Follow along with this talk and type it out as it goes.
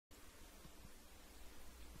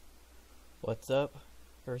What's up?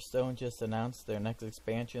 Hearthstone just announced their next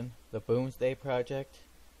expansion, the Boomsday Project,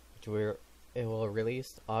 it will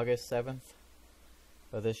release August 7th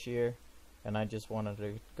of this year, and I just wanted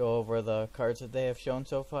to go over the cards that they have shown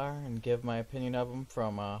so far and give my opinion of them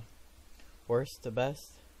from worst to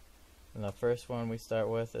best. And the first one we start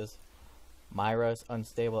with is Myra's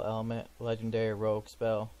Unstable Element, legendary rogue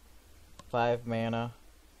spell, 5 mana,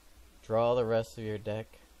 draw the rest of your deck.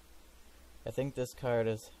 I think this card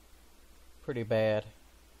is pretty bad,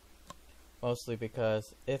 mostly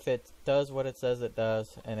because if it does what it says it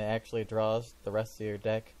does and it actually draws the rest of your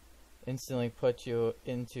deck, instantly puts you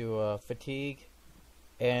into fatigue,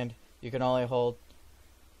 and you can only hold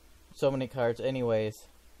so many cards anyways,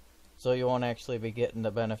 so you won't actually be getting the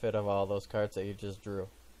benefit of all those cards that you just drew.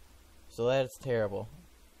 So that's terrible.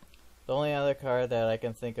 The only other card that I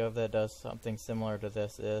can think of that does something similar to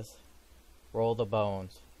this is Roll the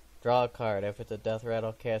Bones. Draw a card. If it's a death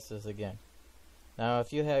rattle, cast this again. Now,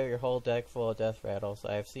 if you have your whole deck full of death rattles,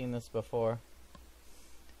 I've seen this before,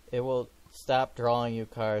 it will stop drawing you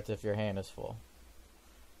cards if your hand is full.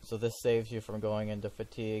 So this saves you from going into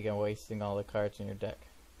fatigue and wasting all the cards in your deck.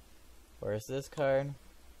 Whereas this card,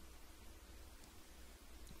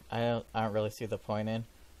 I don't really see the point in,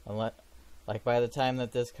 unless, like, by the time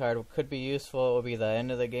that this card could be useful, it will be the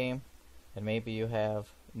end of the game, and maybe you have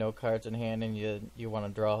no cards in hand and you want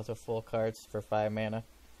to draw the full cards for 5 mana.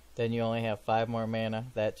 Then you only have 5 more mana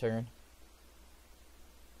that turn.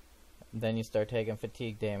 Then you start taking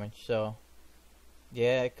fatigue damage. So,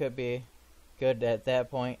 yeah, it could be good at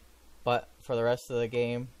that point, but for the rest of the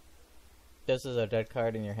game, this is a dead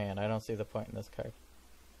card in your hand. I don't see the point in this card,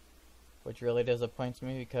 which really disappoints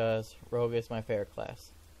me because Rogue is my favorite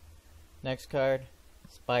class. Next card,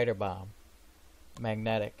 Spider Bomb,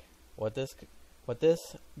 magnetic. What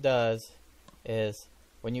this does is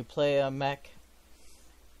when you play a mech,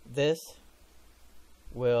 this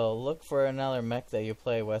will look for another mech that you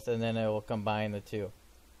play with, and then it will combine the two.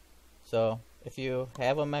 So if you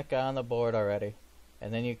have a mech on the board already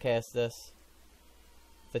and then you cast this,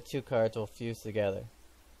 the two cards will fuse together.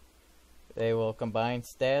 They will combine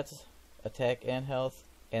stats, attack and health,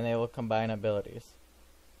 and they will combine abilities.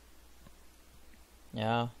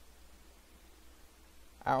 Now,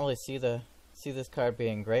 I don't really see this card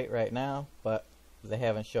being great right now, but they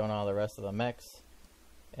haven't shown all the rest of the mechs,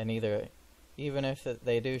 and even if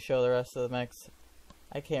they do show the rest of the mechs,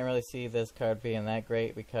 I can't really see this card being that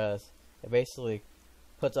great because it basically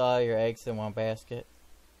puts all your eggs in one basket.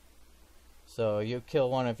 So you kill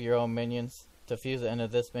one of your own minions to fuse it into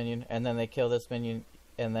this minion, and then they kill this minion,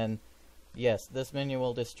 and then yes, this minion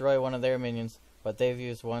will destroy one of their minions, but they've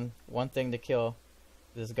used one thing to kill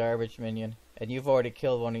this garbage minion, and you've already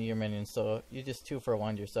killed one of your minions, so you just 2 for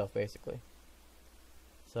 1 yourself basically.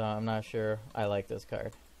 So I'm not sure I like this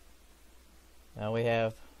card. Now we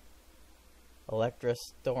have Electra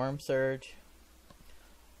Storm Surge,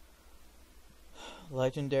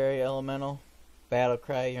 legendary elemental, battle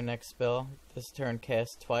cry, your next spell. This turn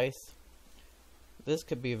casts twice. This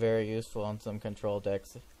could be very useful in some control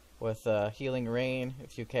decks. With Healing Rain,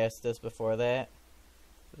 if you cast this before that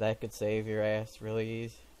could save your ass really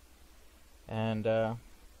easy. And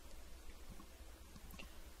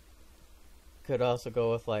could also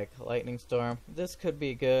go with like Lightning Storm. This could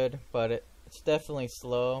be good, but it's definitely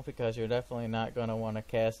slow because you're definitely not going to want to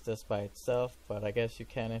cast this by itself, but I guess you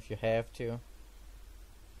can if you have to.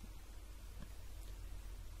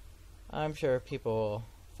 I'm sure people will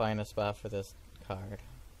find a spot for this card.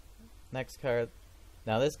 Next card.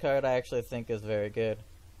 Now this card I actually think is very good.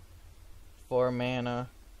 4 mana,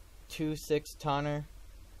 2/6 taunter.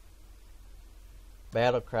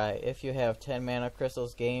 Battle Cry. If you have 10 mana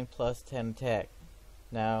crystals, gain plus 10 attack.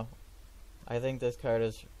 Now, I think this card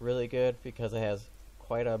is really good because it has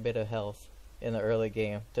quite a bit of health in the early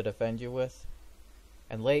game to defend you with.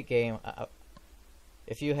 And late game,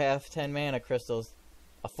 if you have 10 mana crystals,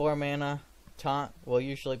 a 4 mana taunt will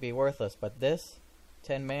usually be worthless. But this,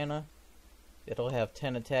 10 mana, it'll have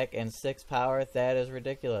 10 attack and 6 power. That is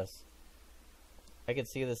ridiculous. I could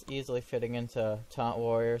see this easily fitting into taunt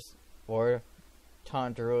warriors or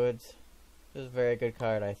taunt druids. This is a very good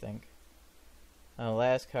card, I think. Now the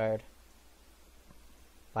last card,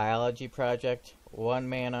 Biology Project, 1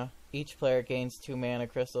 mana. Each player gains 2 mana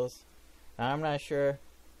crystals. Now I'm not sure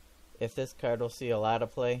if this card will see a lot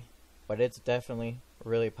of play, but it's definitely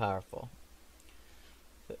really powerful.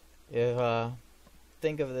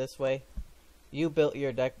 Think of it this way, you built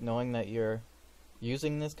your deck knowing that you're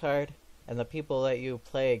using this card, and the people that you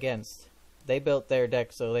play against, they built their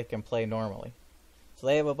deck so they can play normally. So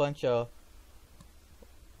they have a bunch of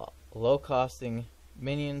low costing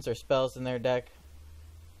minions or spells in their deck.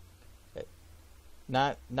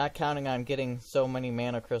 not counting on getting so many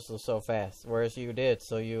mana crystals so fast, whereas you did,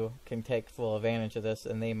 so you can take full advantage of this,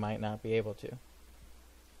 and they might not be able to.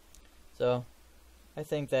 So, I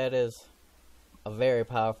think that is a very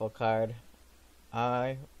powerful card.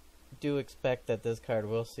 I do expect that this card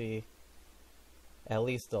will see at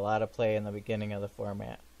least a lot of play in the beginning of the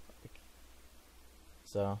format.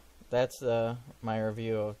 So, that's my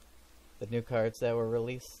review of the new cards that were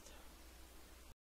released.